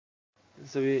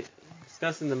So we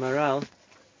discussing the morale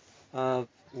of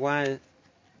why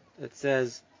it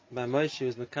says by Moshe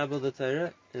was Makabel the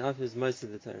Torah and after was Moshe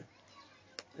the Torah.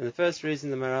 And the first reason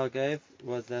the morale gave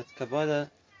was that Kabbalah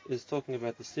is talking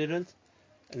about the student,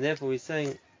 and therefore we're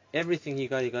saying everything he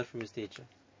got from his teacher.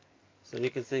 So you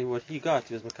can say what he got,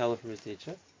 he was Makabel from his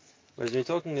teacher. Whereas when you're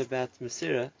talking about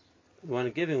Masira, the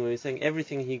one giving, when we're saying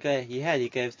everything he gave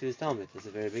to his Talmud. There's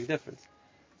a very big difference.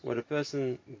 What a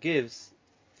person gives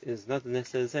is not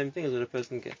necessarily the same thing as what a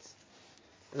person gets.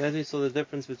 And as we saw the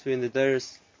difference between the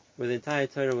Doros, where the entire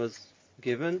Torah was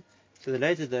given, to the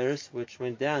later Doros, which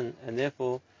went down, and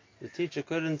therefore the teacher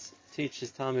couldn't teach his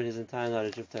Talmud his entire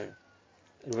knowledge of Torah.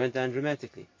 It went down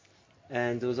dramatically.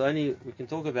 And it was only, we can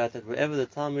talk about that, whatever the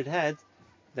Talmud had,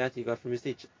 that he got from his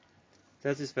teacher.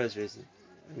 That's his first reason.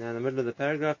 Now in the middle of the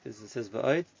paragraph, it says,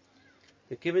 V'oid,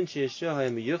 the Kibben Yeshua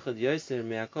hayem yoser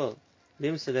me'akol,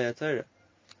 lim Torah.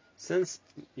 Since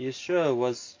Yeshua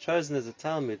was chosen as a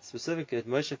Talmud, specifically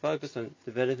Moshe focused on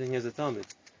developing as a Talmud,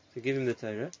 to give him the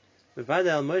Torah, now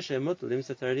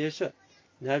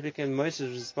it became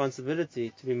Moshe's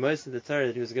responsibility to be most of the Torah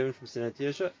that he was given from Sinai to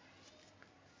Yeshua.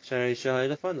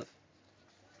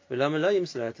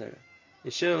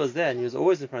 Yeshua was there and he was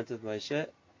always in front of Moshe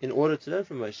in order to learn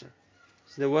from Moshe.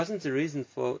 So there wasn't a reason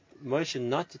for Moshe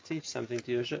not to teach something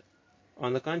to Yeshua.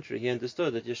 On the contrary, he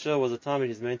understood that Yeshua was a Talmud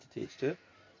he's meant to teach to.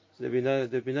 So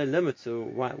there'd be no limit to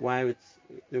why there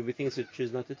would be things to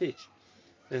choose not to teach.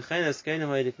 Similarly,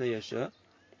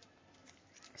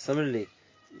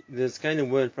 the Zkanim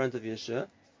were in front of Yeshua.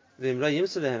 They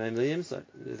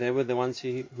were the ones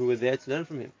who were there to learn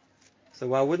from him. So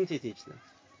why wouldn't he teach them?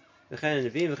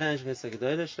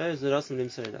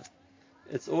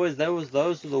 It's always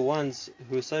those were the ones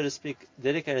who, so to speak,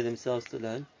 dedicated themselves to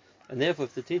learn, and therefore,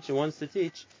 if the teacher wants to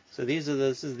teach, so these are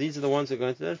the ones who are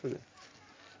going to learn from them.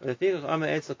 And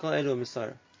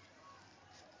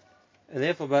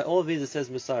therefore, by all these it says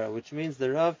Masara, which means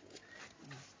the Rav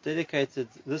dedicated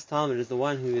this Talmud as the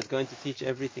one who is going to teach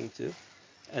everything to,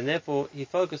 and therefore he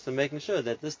focused on making sure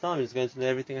that this Talmud is going to know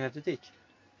everything I have to teach.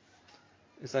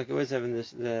 It's like always having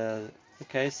the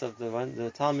case of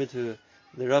the Talmud who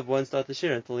the Rav won't start the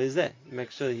shir until he's there.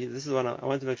 Make sure this is what I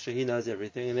want to make sure he knows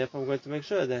everything, and therefore I'm going to make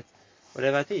sure that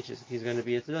whatever I teach, he's going to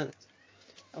be here to learn it.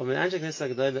 But after the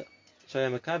Ashkenaz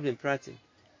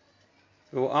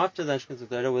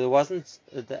Gdolah, where there wasn't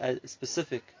a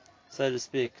specific, so to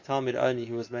speak, Talmud only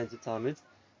who was made to Talmud,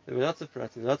 there were lots of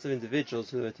pratim, lots of individuals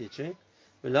who were teaching.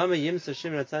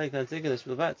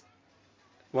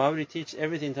 Why would he teach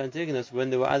everything to Antigonus when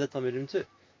there were other Talmudim too?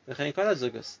 The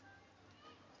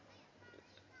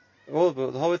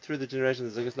whole way through the generation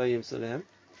of the Zugas,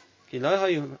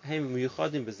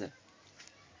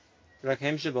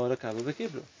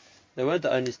 they weren't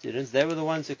the only students, they were the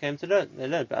ones who came to learn. They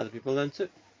learned, but other people learned too.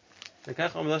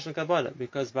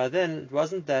 Because by then it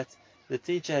wasn't that the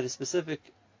teacher had a specific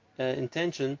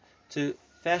intention to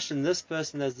fashion this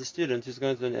person as the student who's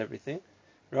going to learn everything.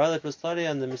 Rather, it was totally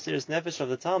on the mysterious nefesh of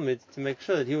the Talmud to make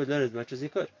sure that he would learn as much as he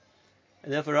could.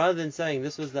 And therefore, rather than saying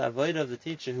this was the avodah of the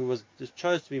teacher who was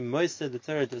chose to be moister the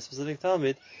Torah to a specific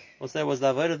Talmud, we'll say it was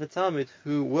the avodah of the Talmud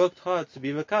who worked hard to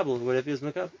be makabel, whatever he was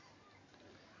makabel.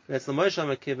 That's the Moshe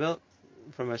makabel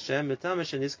from Hashem. It's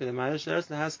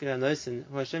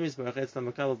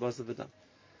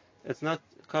not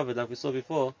covered like we saw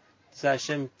before to say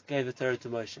Hashem gave the Torah to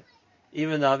Moshe.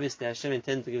 Even though obviously Hashem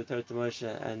intended to give the Torah to Moshe,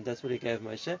 and that's what he gave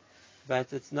Moshe,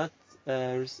 but it's not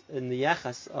in the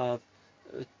yachas of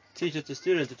teacher to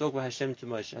student to talk about Hashem to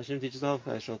Moshe. Hashem teaches the whole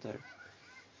Torah.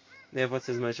 Therefore it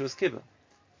says Moshe was kibbel.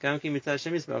 Gam ki mitzvah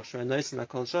Hashem yisbarach shu anois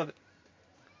nakol shaveh.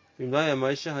 V'im lo ya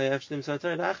Moshe hayav shlim sa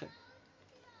Torah la'acher.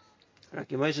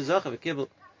 Raki Moshe zacha v'kibbel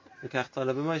v'kach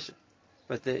tala b'Moshe.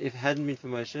 But if it hadn't been for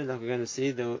Moshe, like we're going to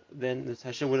see, then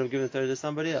Hashem would have given the Torah to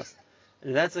somebody else.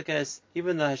 And if that's the case,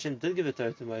 even though Hashem did give the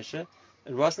Torah to Moshe,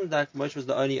 it wasn't that Moshe was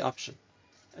the only option.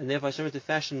 And therefore Hashem had to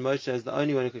fashion Moshe as the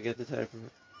only one who could get the Torah from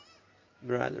him.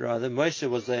 Rather, Moshe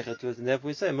was zeicha to it, and therefore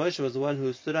we say Moshe was the one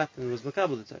who stood up and was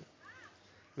makabel the Torah.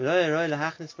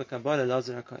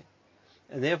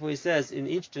 And therefore he says, in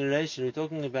each generation we're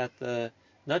talking about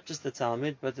not just the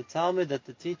Talmud, but the Talmud that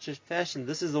the teacher fashioned.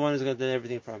 This is the one who's going to learn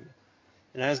everything from you.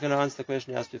 And I was going to answer the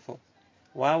question you asked before.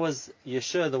 Why was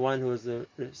Yeshua the one who was the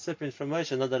recipient from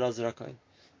Moshe, not that Elazar HaKohen?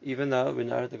 Even though we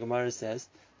know the Gemara says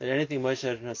that anything Moshe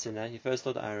had in Sinai, he first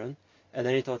taught Aaron, and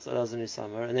then he taught Elazar and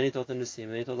Isamar, and then he taught the Nisim,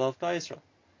 and then he taught all of Klal Yisrael.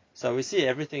 So we see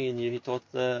everything he knew, he taught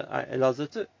Elazar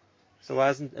too. So why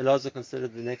isn't Elazar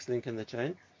considered the next link in the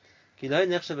chain?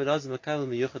 Elazar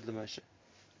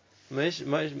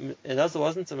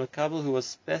wasn't a makabel who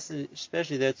was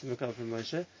especially there to makabel from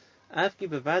Moshe, Afki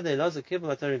bevade Elazar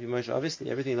kibbul Torah from Moshe. Obviously,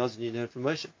 everything Elazar knew heard from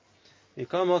Moshe.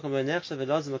 Mikol Malkom Nechshav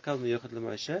Elazar Makabel Miyuchad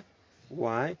LeMoshe.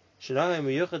 Why? Shirah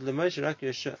Miyuchad LeMoshe Rak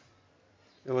Yeshua.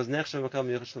 It was Nechshav Makabel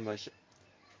Miyuchad LeMoshe.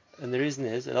 And the reason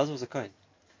is Elazar was a kohen.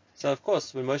 So of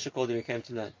course, when Moshe called him, he came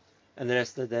to learn. And the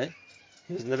rest of the day,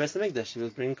 he was in the Beis Hamikdash. He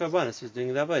was bringing korbanos. He was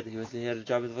doing the avodah. He had a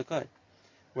job of a kohen.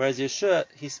 Whereas Yeshua,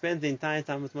 he spent the entire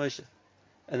time with Moshe.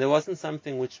 And there wasn't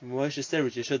something which Moshe said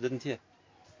which Yeshua didn't hear.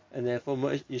 And therefore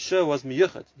Yeshua was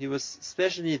miyuchad. He was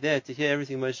specially there to hear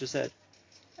everything Moshe said.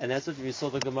 And that's what we saw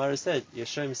the Gemara said.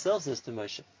 Yeshua himself says to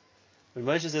Moshe. When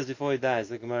Moshe says before he dies,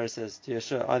 the Gemara says to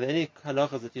Yeshua, are there any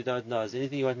halachas that you don't know? Is there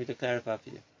anything you want me to clarify for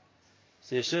you?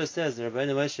 So Yeshua says, the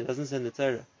Rabbeinu Moshe doesn't say in the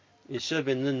Torah, Yeshua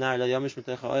ben Nun nar la yamish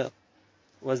mitocha oil.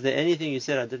 Was there anything you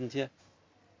said I didn't hear?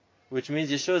 Which means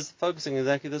Yeshua is focusing on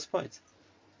exactly this point.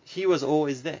 He was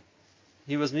always there.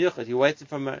 He was miyuchad. He waited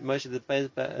for Moshe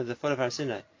at the foot of Har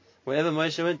Sinai. Wherever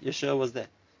Moshe went, Yeshua was there.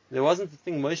 There wasn't the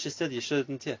thing Moshe said Yeshua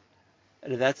didn't hear.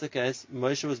 And if that's the case,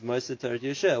 Moshe was most of the Torah to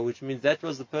Yeshua, which means that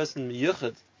was the person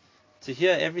miyuchad to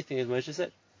hear everything as Moshe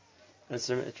said. And it's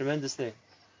a tremendous thing.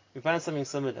 We find something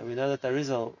similar. We know that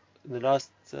Arizal, in the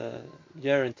last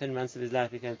year and 10 months of his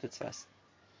life, he came to Tzfas.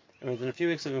 And within a few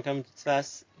weeks of him coming to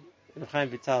Tzfas, Reb Chaim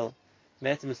Vital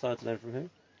met him and started to learn from him.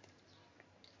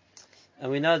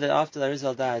 And we know that after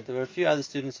Arizal died, there were a few other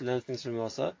students who learned things from him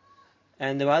also.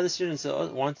 And there were other students who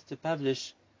wanted to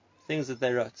publish things that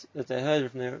they wrote, that they heard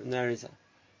from the Arizal.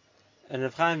 And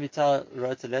Reb Chaim Vital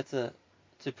wrote a letter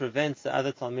to prevent the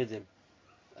other Talmidim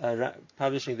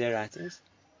publishing their writings.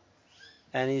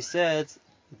 And he said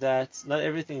that not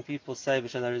everything people say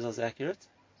B'Shan Arizal is accurate.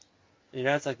 He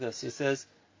writes like this. He says,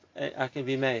 I can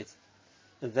be made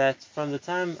that from the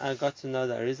time I got to know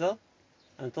the Arizal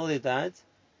until he died,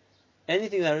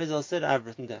 anything that Arizal said, I've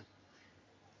written down.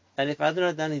 And if I had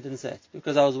not done, he didn't say it.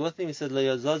 Because I was with him, he said,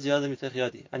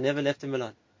 I never left him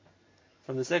alone.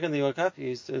 From the second he woke up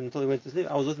until he went to sleep,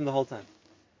 I was with him the whole time.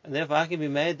 And therefore I can be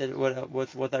made that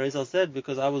what Arizal said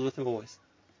because I was with him always.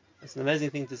 It's an amazing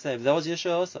thing to say. But that was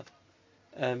Yeshua also.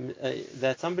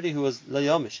 That somebody who was lo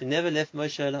yomish, he never left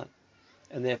Moshe alone.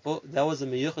 And therefore, that was a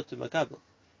miyuchah to Makabel.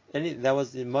 That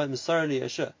was the Masarli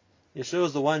Yeshua. Yeshua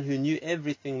was the one who knew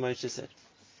everything Moshe said.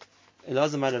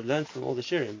 Elazar might have learned from all the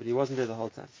shirim, but he wasn't there the whole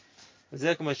time.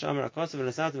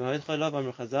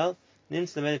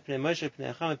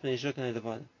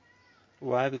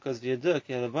 Why? Because the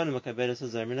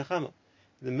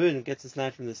moon gets its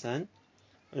light from the sun.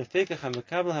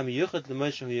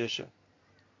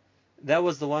 That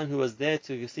was the one who was there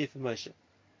to receive from Moshe.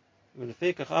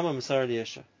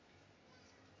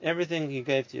 Everything he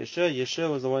gave to Yeshua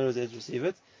was the one who was there to receive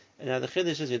it. And now the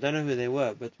Chiddush is, you don't know who they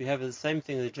were, but we have the same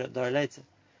thing that are later.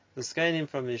 The Skanim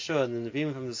from Yeshua and the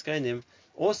Nevi'im from the Skanim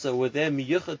also were there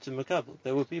miyuchad to Makabel.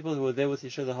 There were people who were there with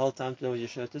Yeshua the whole time to know what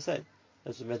Yeshua had to say.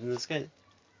 That's what met in the Skanim.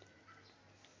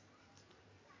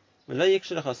 At the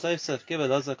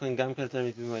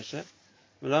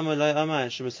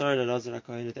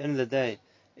end of the day,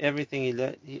 everything he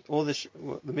learned, all the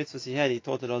mitzvahs he had, he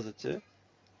taught Elazar too.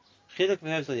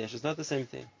 It's not the same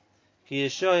thing.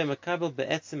 Which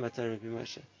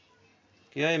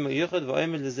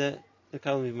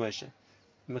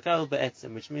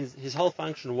means his whole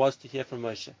function was to hear from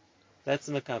Moshe. That's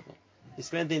the Makabel. He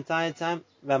spent the entire time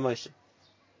by Moshe.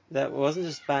 That wasn't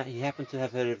just by he happened to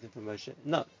have heard everything from Moshe.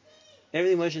 No.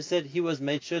 Everything Moshe said, he was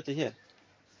made sure to hear.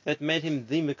 That made him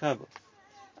the Makabel.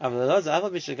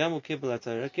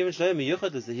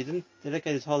 He didn't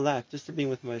dedicate his whole life just to being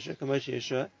with Moshe.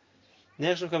 He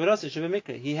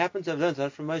happened to have learned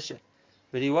that from Moshe.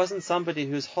 But he wasn't somebody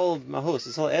whose whole mahus,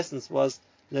 his whole essence was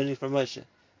learning from Moshe.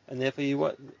 And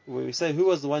therefore, when we say who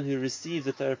was the one who received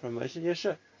the Torah from Moshe,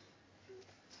 Yeshua.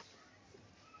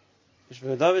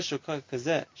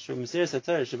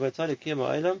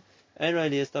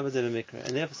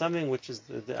 And therefore, something which is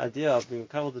the idea of being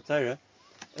called the Torah,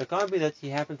 it can't be that he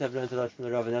happened to have learned a lot from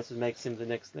the Rav, and that's what makes him the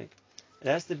next link. It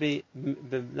has to be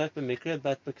not b'mikra,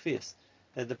 but b'kfiyas.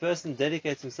 That the person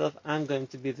dedicates himself, I'm going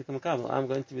to be the Makabel, I'm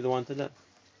going to be the one to learn.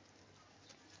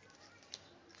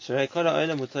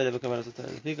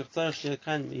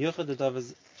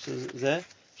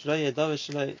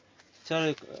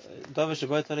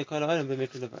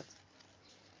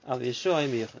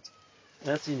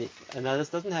 That's unique. And now this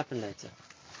doesn't happen later.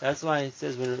 That's why it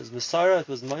says when it was Masara, it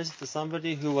was Moses to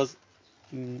somebody who was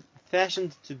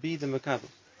fashioned to be the Makabel.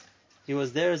 He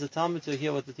was there as a Talmud to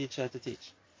hear what the teacher had to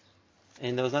teach.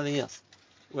 And there was nothing else.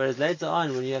 Whereas later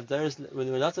on, when there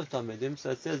were lots of Talmudim, so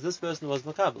it says this person was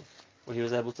Makabel, when he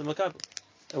was able to Makabel.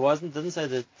 It didn't say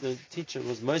that the teacher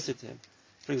was Moshe to him.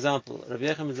 For example, Rabbi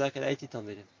Yechim Zak had 80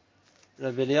 Talmudim.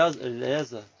 Rabbi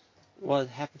Eliezer, what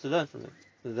happened to learn from him?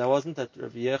 There wasn't that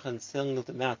Rabbi Yochanan singled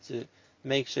him out to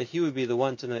make sure he would be the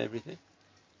one to know everything.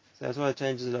 So that's why it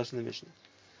changes the Lashon in the Mishnah.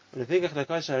 That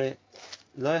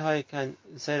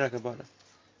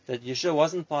Yeshua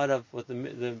wasn't part of what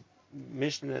the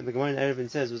Mishnah, the Gemara in Eruvin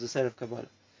says, was a set of Kabbalah.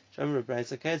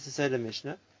 It's okay, it's a set of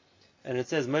Mishnah, and it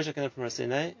says Moshe came up from Har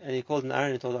Sinai, and he called an Aaron,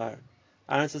 and he told Aaron.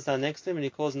 Aaron sits down next to him, and he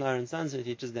calls an Aaron's sons, and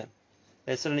he teaches them.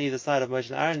 They sit on either side of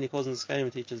Moshe and Aaron, and he calls them Zkanim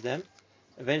and teaches them.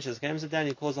 Eventually, Zkanim sit down, and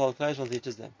he calls the whole Klal Yisrael and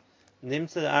teaches them.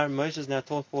 Nimtza, Aaron, Moshe is now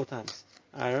taught 4 times.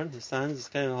 Aaron, his sons,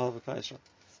 Zkanim, and the whole of Klal Yisrael.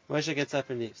 Moshe gets up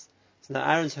and leaves. So now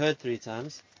Aaron's heard 3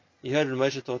 times. He heard when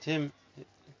Moshe taught him,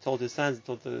 told his sons, and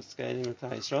taught the Zkanim and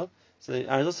Klal Yisrael. So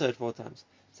Aaron's also heard 4 times.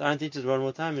 So Aaron teaches 1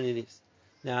 more time and he leaves.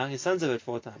 Now his sons have heard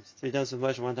 4 times. 3 times from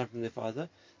Moshe, 1 time from their father.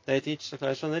 They teach the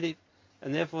Klal Yisrael and they leave.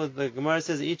 And therefore the Gemara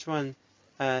says each one,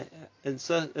 and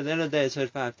so at the end of the day, is heard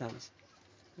 5 times.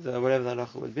 So whatever the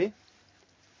halacha would be.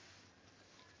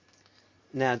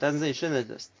 Now it doesn't say you shouldn't have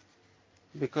this,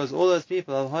 because all those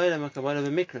people have hired a kabbalah of a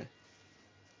mikra.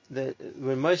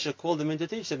 When Moshe called them in to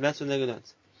teach them, that's when they learned.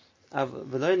 It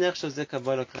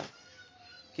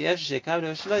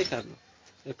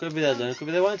could be that learn, it could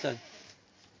be they won't learn.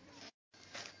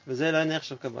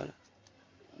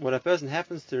 What a person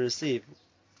happens to receive,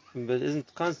 but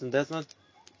isn't constant, that's not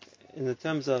in the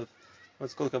terms of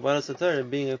what's called Kabbalah Satorah,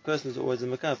 being a person who's always a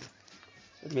makabel.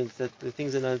 It means that the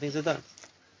things are known, things are done.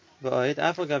 But this is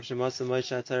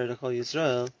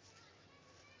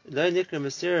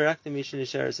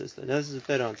the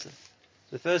third answer.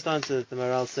 The first answer that the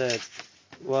Maharal said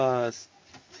was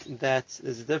that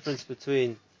there's a difference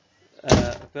between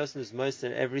a person who's most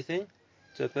at everything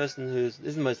to a person who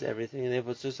isn't most at everything, and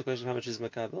therefore it's just a question of how much is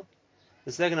makabel.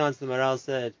 The second answer the Maharal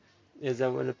said is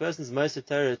that when a person's most at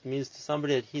Torah, it means to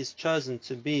somebody that he's chosen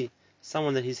to be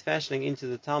someone that he's fashioning into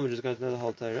the Talmud who's going to know the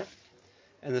whole Torah.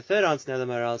 And the third answer now the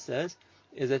Maharal says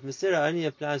is that Masira only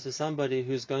applies to somebody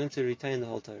who's going to retain the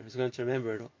whole Torah, who's going to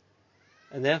remember it all.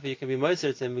 And therefore you can be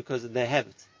Moser to them because they have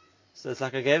it. So it's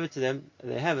like I gave it to them,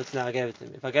 they have it, now I gave it to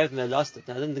them. If I gave them, they lost it,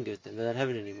 now I didn't give it to them, they don't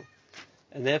have it anymore.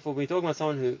 And therefore we're talking about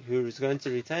someone who is going to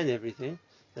retain everything,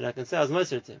 then I can say I was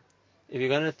Moser to him. If you're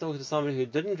going to talk to somebody who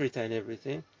didn't retain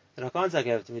everything, then I can't say I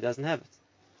gave it to him, he doesn't have it.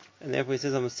 And therefore he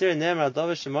says, I'm Masir Ne'emar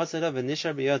Al-Dovish Shemosera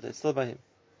V'nishar B'yoda, it's still by him.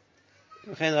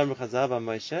 When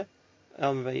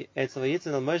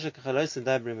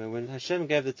Hashem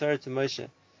gave the Torah to Moshe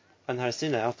on Har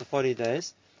Sinai after 40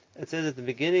 days, it says at the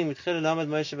beginning,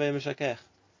 Moshe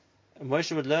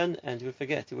would learn and he would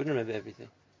forget, he wouldn't remember everything.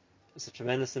 It's a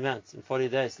tremendous amount. In 40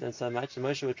 days to learn so much, and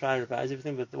Moshe would try to revise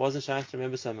everything, but it wasn't shy to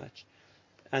remember so much.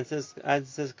 And it says Hashem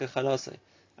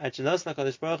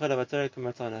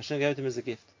gave it to him as a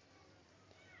gift.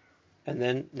 And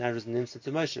then now it was nimsa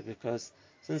to Moshe, because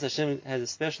since Hashem has a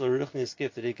special ruchnius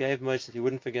gift that He gave Moshe that he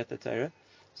wouldn't forget the Torah,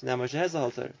 so now Moshe has the whole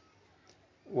Torah.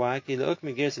 Why? To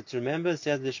remember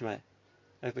Siyad Dishmai,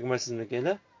 like the Gemara says in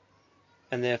Megillah,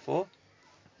 and therefore,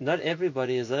 not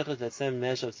everybody is like that same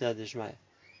measure of Siyad Dishmai.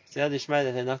 Siyad Dishmai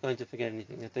that they're not going to forget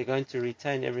anything, that they're going to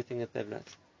retain everything that they've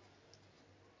learned.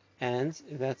 And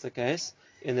if that's the case,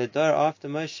 in the door after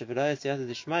Moshe, V'raya Siyad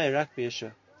Dishmai Rak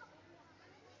B'Yeshua.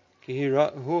 Ki hu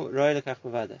roi lekach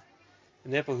b'vada.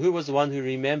 And therefore, who was the one who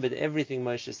remembered everything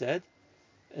Moshe said?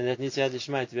 And that needs Siyad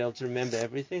Dishmai to be able to remember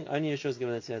everything. Only Yeshua is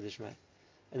given that Siyad Dishmai.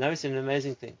 And now we see an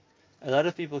amazing thing. A lot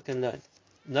of people can learn.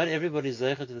 Not everybody is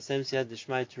zeicha to the same Siyad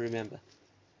Dishmai to remember.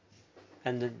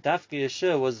 And the Dafki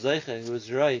Yeshua was zeicha, who was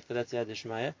roi for that Siyad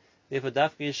Dishmai. Therefore,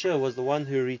 Dafki Yeshua was the one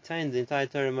who retained the entire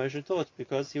Torah Moshe taught,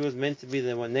 because he was meant to be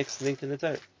the one next link in the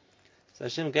Torah. So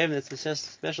Hashem gave him that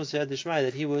special Siyad Dishmai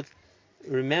that he would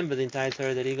remember the entire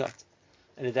Torah that he got.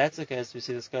 And if that's the case, we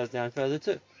see this goes down further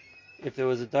too. If there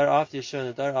was a dar after Yeshua and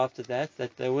a dar after that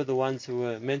they were the ones who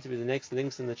were meant to be the next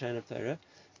links in the chain of Torah,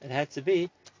 it had to be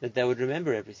that they would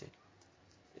remember everything.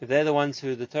 If they're the ones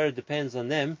who the Torah depends on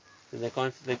them, then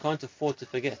they can't afford to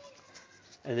forget.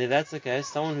 And if that's the case,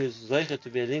 someone who's zeicha to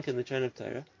be a link in the chain of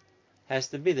Torah has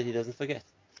to be that he doesn't forget,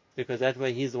 because that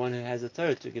way he's the one who has the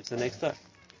Torah to give to the next Torah.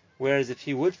 Whereas if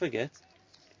he would forget,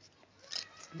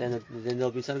 then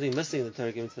there'll be something missing in the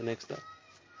Torah given to the next Torah.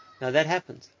 Now that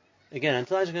happened. Again,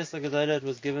 until Ashkenaz Gedolah, it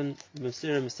was given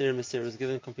Masira, it was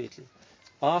given completely.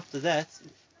 After that,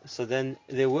 so then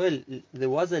there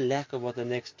was a lack of what the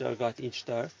next Torah got each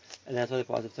Torah, and that's why the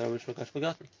parts of Torah which got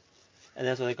forgotten. And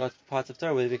that's why they got parts of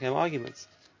Torah where they became arguments.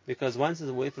 Because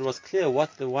if it was clear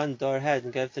what the one Torah had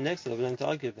and gave to the next Torah, they were going to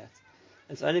argue about.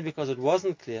 It's only because it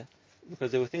wasn't clear,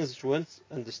 because there were things which weren't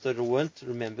understood or weren't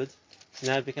remembered, so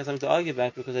now it became something to argue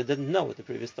about because they didn't know what the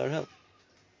previous Torah held.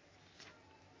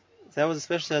 that was a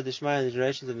special Siyata Dishmaya in the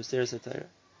generations of Mesiras HaTorah.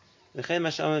 The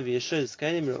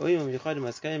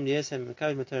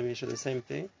same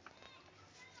thing.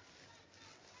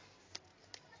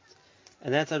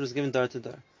 And that's how it was given dar to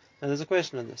dar. Now there's a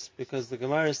question on this, because the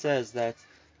Gemara says that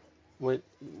when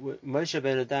Moshe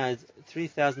Rabbeinu died,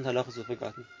 3,000 halachas were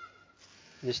forgotten.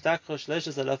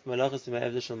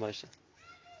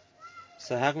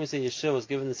 So how can we say Yeshua was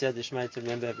given the Siyata Dishmaya to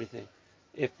remember everything,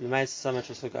 if so much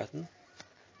was forgotten?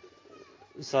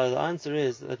 So the answer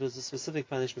is that it was a specific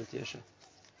punishment to Yeshua.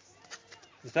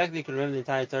 The fact that he could remember the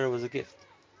entire Torah was a gift.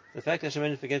 The fact that Hashem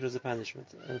didn't forget was a punishment.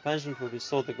 And the punishment what we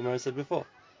saw, the Gemara said before,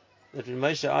 that when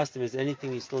Moshe asked him, is there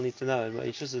anything you still need to know? And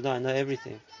Yeshua said, no, I know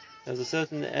everything. There was a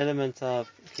certain element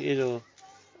of a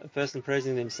person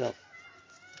praising themselves,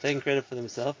 taking credit for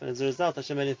themselves, and as a result,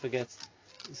 Hashem didn't forget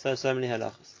so many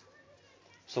halachas.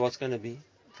 So what's going to be?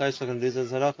 Klal Yisrael going to lose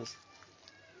those halachas.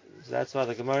 So that's why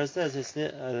the Gemara says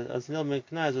Asnil ben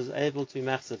Knaz was able to be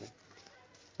machzavim.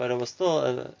 But it was still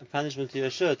a punishment to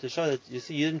Yeshua to show that, you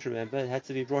see, you didn't remember, it had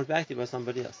to be brought back to you by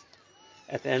somebody else.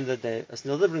 At the end of the day,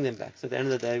 Asnil did bring them back. So at the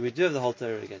end of the day, we do have the whole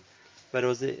Torah again. But it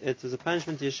was a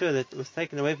punishment to Yeshua that was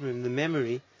taken away from him, the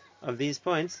memory of these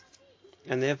points,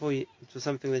 and therefore it was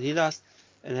something that he lost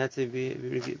and had to be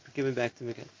given back to him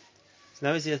again. So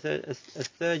now we see a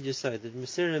third Yesod, that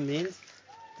Mesira means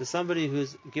to somebody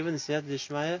who's given the Siyata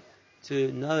Dishmaya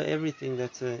to know everything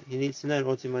that he needs to know in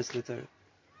order to Moshe the Torah.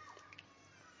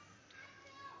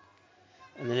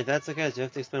 And then if that's the case, you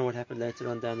have to explain what happened later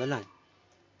on down the line.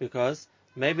 Because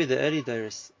maybe the early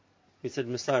Doris, we said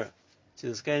Masara, to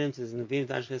the Skalim, to the Navim,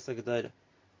 to Ashkes HaGedolah,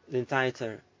 the entire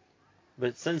Torah.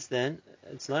 But since then,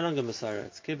 it's no longer Masara,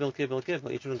 it's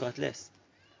Kibbel, each one got less.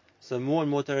 So more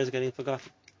and more Torah is getting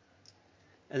forgotten.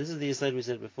 And this is the Yesod we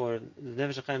said before. The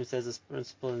Nefesh HaChaim says this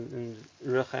principle in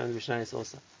Ruach HaChaim and the Mishnayos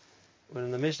also. When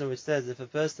in the Mishnah which says, if a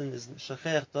person is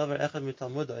Shachech Dover Echad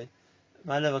Mitalmudoi,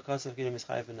 Ma'alev HaKosov Kilim is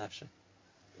Chayav B'Nafshe.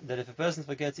 That if a person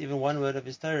forgets even one word of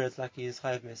his Torah, it's like he is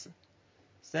Chayav Mesa.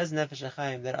 Says Nefesh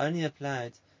HaChaim that only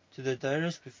applied to the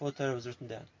Doros before Torah was written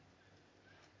down.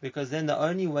 Because then the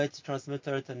only way to transmit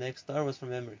Torah to the next Torah was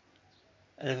from memory.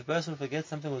 And if a person forgets,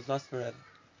 something was lost forever.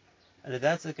 And if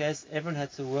that's the case, everyone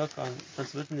had to work on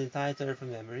transmitting the entire Torah from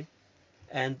memory,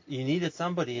 and you needed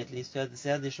somebody at least to have the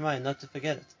Siyata Dishmaya not to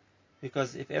forget it,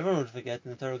 because if everyone would forget,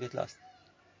 then the Torah would get lost.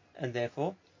 And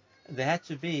therefore, there had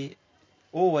to be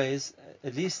always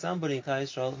at least somebody in Klal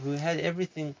Yisrael who had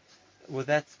everything with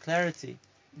that clarity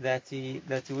that he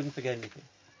wouldn't forget anything,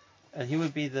 and he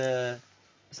would be the,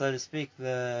 so to speak,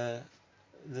 the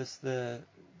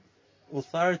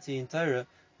authority in Torah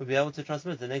would be able to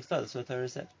transmit the next Torah. That's what Torah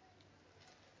said.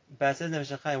 But it says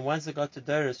Nefesh HaChaim, once it got to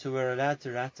Doros who were allowed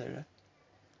to write Torah,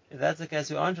 if that's the case,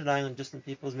 we aren't relying on just on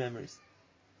people's memories.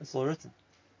 It's all written.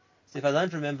 So if I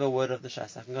don't remember a word of the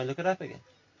Shas, I can go and look it up again.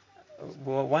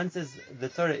 Well, once the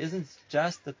Torah isn't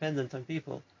just dependent on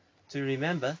people to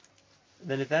remember,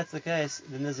 then if that's the case,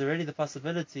 then there's already the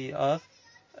possibility of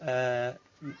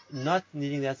not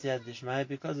needing that Siyata Dishmaya,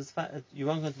 because you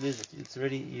won't going to lose it.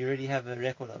 You already have a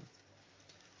record of it.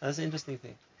 Now, that's an interesting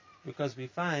thing, because we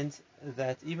find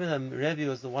that even though Rebbe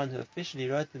was the one who officially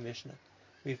wrote the Mishnah,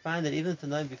 we find that even the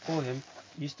Tanoim before him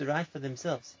used to write for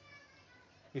themselves.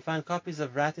 We find copies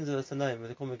of writings of the Tanoim, what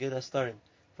they call Megillah Storim,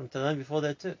 from Tanoim before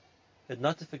that too. But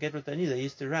not to forget what they knew, they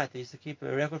used to write, they used to keep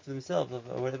a record for themselves of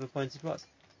whatever points it was.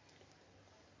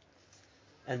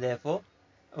 And therefore,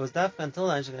 it was dafka until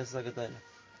the Ashkenaz HaGedolah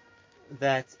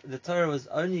that the Torah was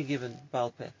only given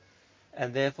Baal Peh.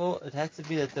 And therefore, it had to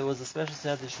be that there was a special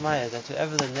Siyata Dishmaya, that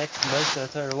whoever the next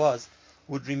Moshe Torah was,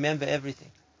 would remember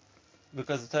everything.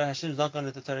 Because the Torah, Hashem is not going to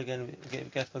let the Torah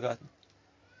get forgotten.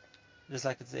 Just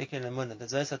like it's the Eker and Emunah. The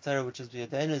Zos HaTorah, which is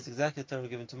B'Yadeinu, is exactly the Torah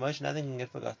given to Moshe, nothing can get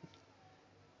forgotten.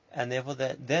 And therefore,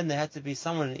 then there had to be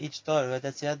someone in each Torah who had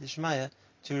that Siyata Dishmaya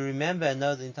to remember and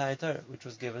know the entire Torah, which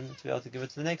was given, to be able to give it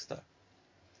to the next Torah.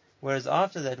 Whereas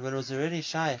after that, when it was already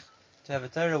shaykh to have a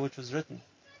Torah which was written,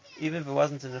 even if it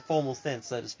wasn't in a formal sense,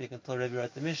 so to speak, until Rebbe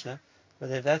wrote the Mishnah,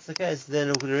 but if that's the case, then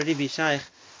it would already be shaykh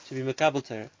to be Mekabel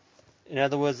Torah. In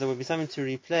other words, there would be something to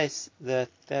replace that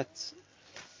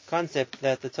concept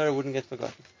that the Torah wouldn't get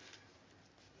forgotten.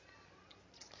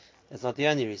 That's not the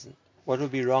only reason. What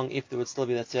would be wrong if there would still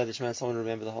be that Siyata Dishmaya, someone would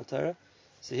remember the whole Torah?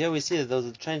 So here we see that there was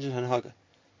a change in Hanhaga.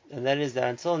 And that is that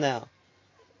until now,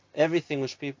 everything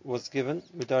which was given,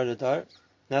 Midar to Dar,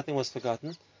 nothing was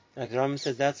forgotten. Like the Rambam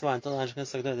says, that's why until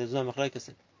Ashkenaz HaGedolah there's no Machlokes.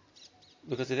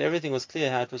 Because if everything was clear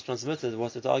how it was transmitted,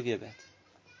 what's it to argue about?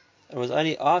 It was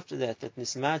only after that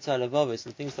Nismat HaLevavos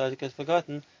and things started to get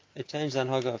forgotten, it changed the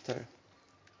Hanhaga of Torah.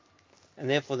 And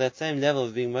therefore that same level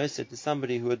of being Moshe to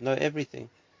somebody who would know everything,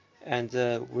 and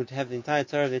would have the entire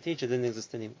Torah of their teacher, didn't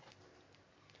exist anymore.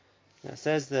 Now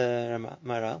says the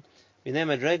Maral, "B'nei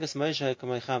madregas Moshe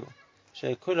ha'kamoichama,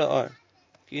 she'kula or,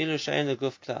 ki'ilu she'en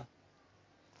leguf klal.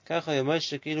 Kacha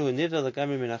Moshe ki'ilu hu nivdal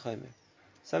legamri min hachomer."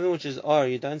 Something which is or,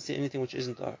 you don't see anything which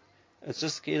isn't or. It's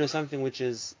just ki'ilu something which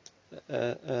is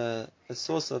a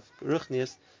source of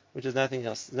ruchnius, which is nothing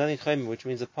else. Nothing chomer, which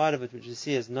means a part of it which you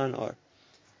see as non-or.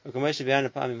 Someone completely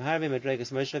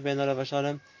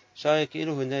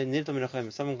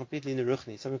in the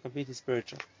ruchni, something completely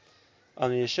spiritual.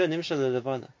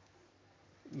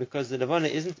 Because the levana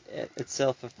isn't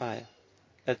itself a fire.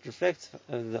 It reflects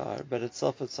the ar, but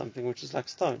itself is something which is like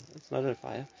stone. It's not a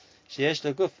fire. Sheyesh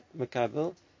leguf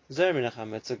mekabel zer min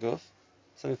hachama. It's a guf,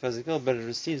 something physical, but it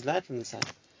receives light from the sun.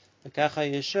 Mekacha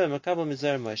Yeshua mekabel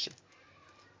mizer Moshe.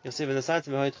 You'll see when the sun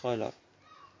mehoid cholav.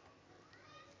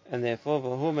 And therefore,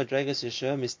 v'hu madregas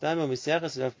Yeshua mistama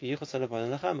misyachas elav ki yichus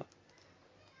alapon lechama.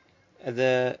 And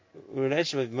the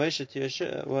relation of Moshe to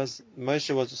Yeshua was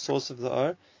Moshe was the source of the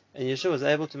or, and Yeshua was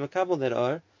able to makabel that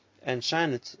or and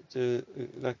shine it to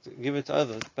give it to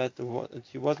others, but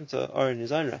he wasn't an or in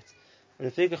his own right.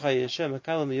 And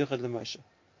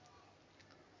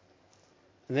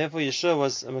therefore Yeshua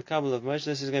was a makabel of Moshe.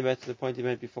 This is going back to the point he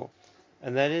made before,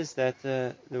 and that is that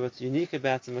what's unique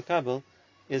about the makabel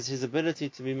is his ability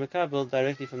to be makabel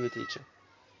directly from the teacher.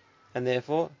 And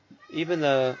therefore, even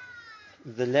though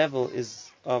the level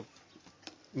is of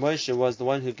Moshe was the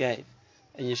one who gave,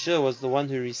 and Yeshua was the one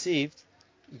who received,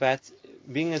 but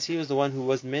being as he was the one who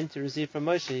was meant to receive from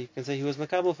Moshe, he can say he was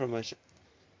makabel from Moshe.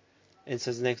 And it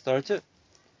says the next door too.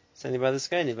 Standing by the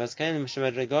Skanim,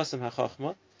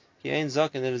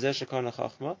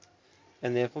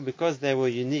 and therefore, because they were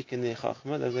unique in their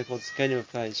chachma, that's why they called Skanim of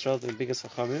Klal Yisrael, the biggest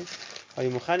chachamim.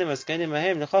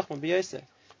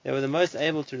 They were the most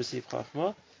able to receive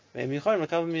chachma. It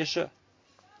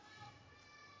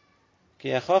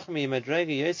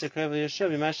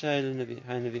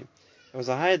was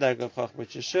a higher darg of chachma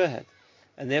which Yeshua had,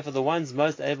 and therefore the ones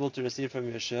most able to receive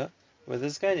from Yeshua were the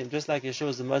Skanim, just like Yeshua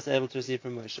was the most able to receive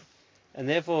from Moshe. And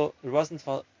therefore, it wasn't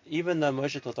even though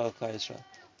Moshe taught the whole Klal Yisrael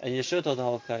and Yeshua taught the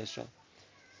whole Klal Yisrael,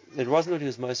 it wasn't what he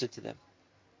was most to them.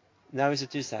 Now we see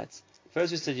two sides.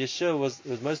 First, we said Yeshua was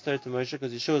most to Moshe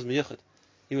because Yeshua was miyuchad.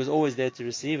 He was always there to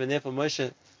receive, and therefore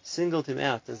Moshe singled him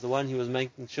out as the one he was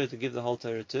making sure to give the whole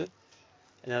Torah to.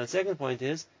 And now the second point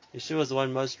is Yeshua was the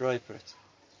one most roy for it.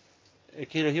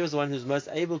 He was the one who was most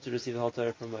able to receive the whole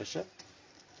Torah from Moshe,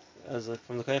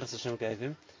 from the koyches Hashem gave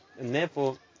him, and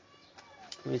therefore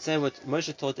we say what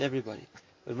Moshe taught everybody,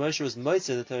 but Moshe was most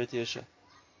of the Torah to Yeshua.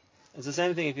 It's the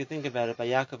same thing if you think about it by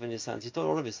Yaakov and his sons. He taught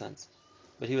all of his sons,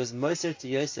 but he was Moser to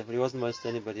Yosef, but he wasn't Moser to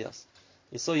anybody else.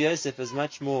 He saw Yosef as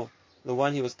much more the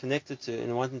one he was connected to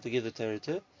and wanting to give the Torah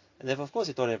to, and therefore of course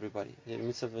he taught everybody. He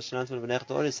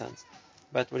taught all his sons.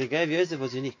 But what he gave Yosef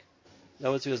was unique. That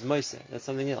was he was Moser. That's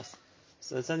something else.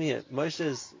 So it's something here.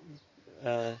 Moshe's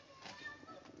Torah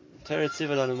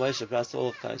Tzivah on Moshe applies to all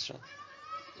of Klal Yisrael.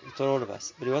 He taught all of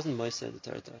us, but he wasn't Moser the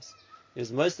Torah to us. He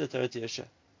was Moser the Torah to Yeshua.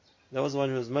 That was the one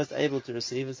who was most able to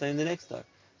receive, and saying the next time.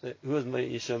 So who was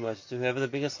Yeshua most? To whoever the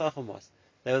biggest chacham was.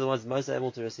 They were the ones most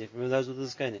able to receive. Remember, those were the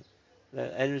Zekanim.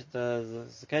 The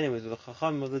Zekanim with the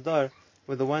chacham of the Dar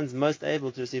were the ones most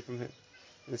able to receive from him.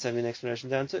 And the same the next generation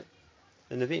down too.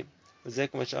 The Navim. That's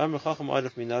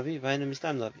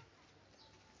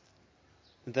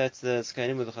the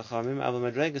Zekanim with the chachamim. Aval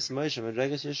madregas Moshe,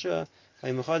 madregas Yeshua,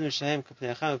 haymuchad mishahem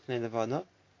k'pnei acham k'pnei levana.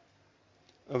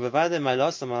 Ubevade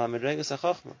malasam al madregas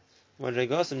hachachma.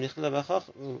 Madregasam nichla b'chach,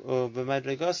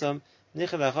 ubemadregasam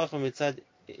nichla b'chachma mitzad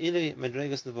ili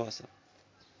madregas nevasa.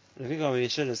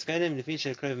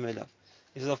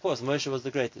 He says, of course, Moshe was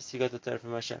the greatest. He got the Torah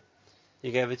from Hashem.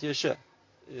 He gave it to Yeshua.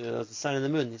 It was the sun and the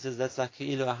moon. He says that's like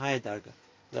a higher darga.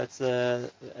 That's as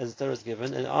the Torah is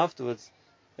given. And afterwards,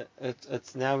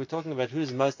 it's now we're talking about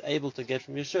who's most able to get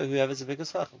from Yeshua. Whoever's the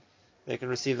biggest chacham, they can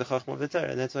receive the chacham of the Torah,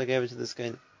 and that's why I gave it to this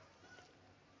guy.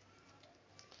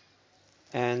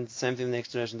 And same thing the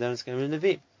next generation down is coming in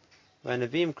Nevi'im. By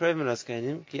Nevi'im Krovim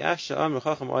Laskanim, Ki Afsha Amr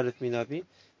Chacham Adif Minabi,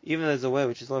 even though there's a way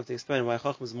which is a lot to explain why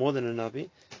Chacham is more than a Nabi,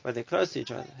 but they're close to each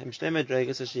other. Hem Shnei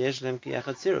Madregas Sheyesh Lem Ki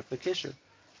Echad Siruf V'Kishu.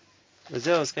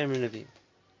 V'Zeh Askeim Nevi'im.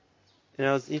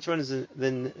 Each one is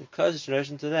the closest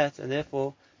generation to that, and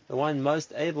therefore the one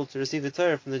most able to receive the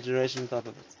Torah from the generation on top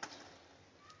of it.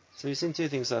 So we've seen two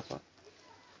things so far,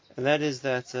 and that is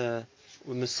that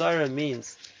Messiah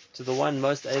means to the one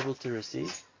most able to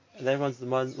receive, and that one's the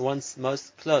one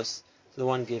most close to the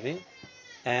one giving,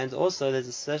 and also there's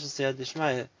a special siyad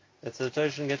d'shmaya that the Torah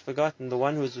shouldn't get forgotten. The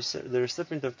one who was the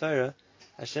recipient of Torah,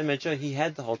 Hashem made sure he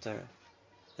had the whole Torah.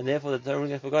 and therefore the Torah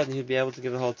wouldn't get forgotten. He'd be able to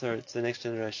give the whole Torah to the next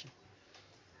generation.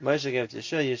 Moshe gave it to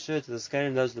Yeshua to the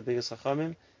Skarim, those are the biggest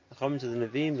Chachamim. The Chachamim to the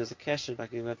Nevi'im, there's a kesher,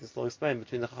 like we have to still explain,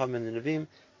 between the Chachamim and the Nevi'im,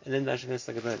 and then the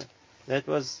Ashkenaz Sagabona. That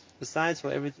was, besides for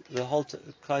the whole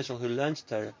Klal who learned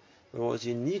Torah, but what was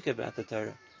unique about the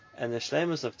Torah, and the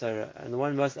Shleimus of Torah, and the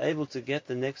one most able to get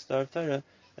the next star of Torah,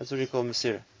 that's what we call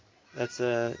Masira. That's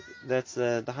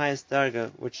the highest darga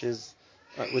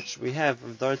which we have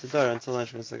from Dor to Dor until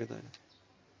Ashkenaz Sagabona.